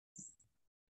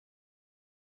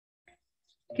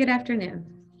Good afternoon.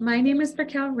 My name is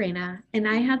Raquel Reyna, and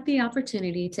I had the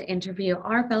opportunity to interview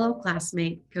our fellow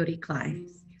classmate, Cody Cly.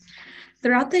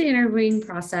 Throughout the interviewing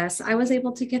process, I was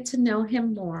able to get to know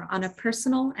him more on a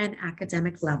personal and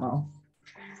academic level.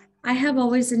 I have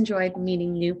always enjoyed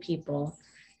meeting new people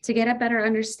to get a better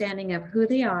understanding of who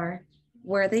they are,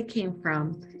 where they came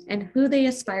from, and who they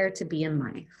aspire to be in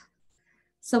life.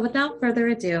 So without further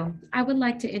ado, I would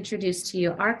like to introduce to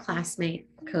you our classmate,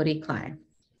 Cody Cly.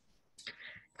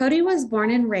 Cody was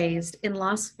born and raised in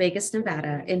Las Vegas,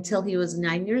 Nevada until he was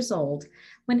 9 years old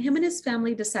when him and his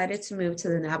family decided to move to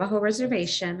the Navajo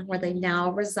Reservation, where they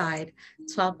now reside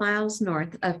 12 miles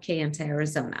north of Kayenta,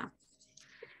 Arizona.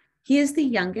 He is the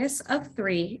youngest of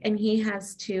three and he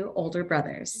has two older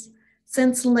brothers.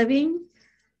 Since living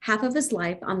half of his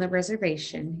life on the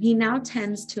reservation, he now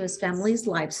tends to his family's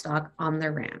livestock on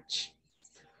their ranch.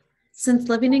 Since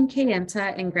living in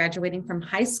Kayenta and graduating from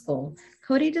high school,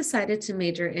 Cody decided to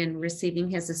major in receiving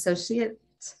his Associate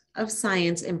of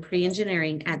Science in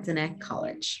Pre-Engineering at Diné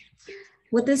College.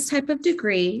 With this type of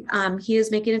degree, he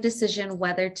is making a decision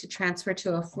whether to transfer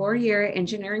to a four-year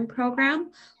engineering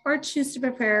program or choose to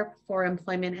prepare for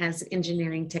employment as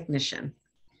engineering technician.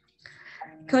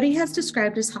 Cody has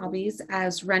described his hobbies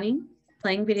as running,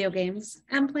 playing video games,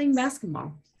 and playing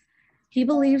basketball. He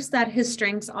believes that his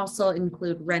strengths also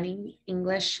include running,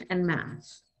 English, and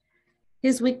math.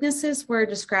 His weaknesses were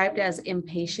described as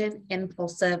impatient,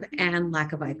 impulsive, and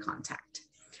lack of eye contact.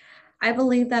 I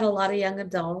believe that a lot of young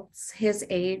adults his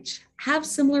age have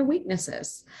similar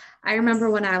weaknesses. I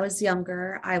remember when I was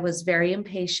younger, I was very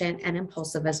impatient and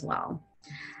impulsive as well.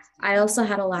 I also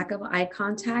had a lack of eye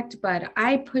contact, but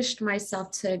I pushed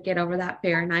myself to get over that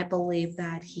fear, and I believe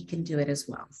that he can do it as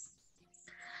well.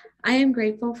 I am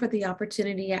grateful for the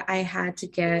opportunity I had to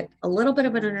get a little bit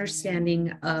of an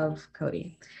understanding of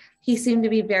Cody. He seemed to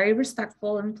be very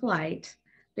respectful and polite.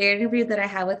 The interview that I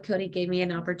had with Cody gave me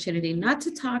an opportunity not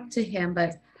to talk to him,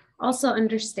 but also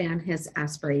understand his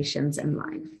aspirations in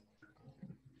life.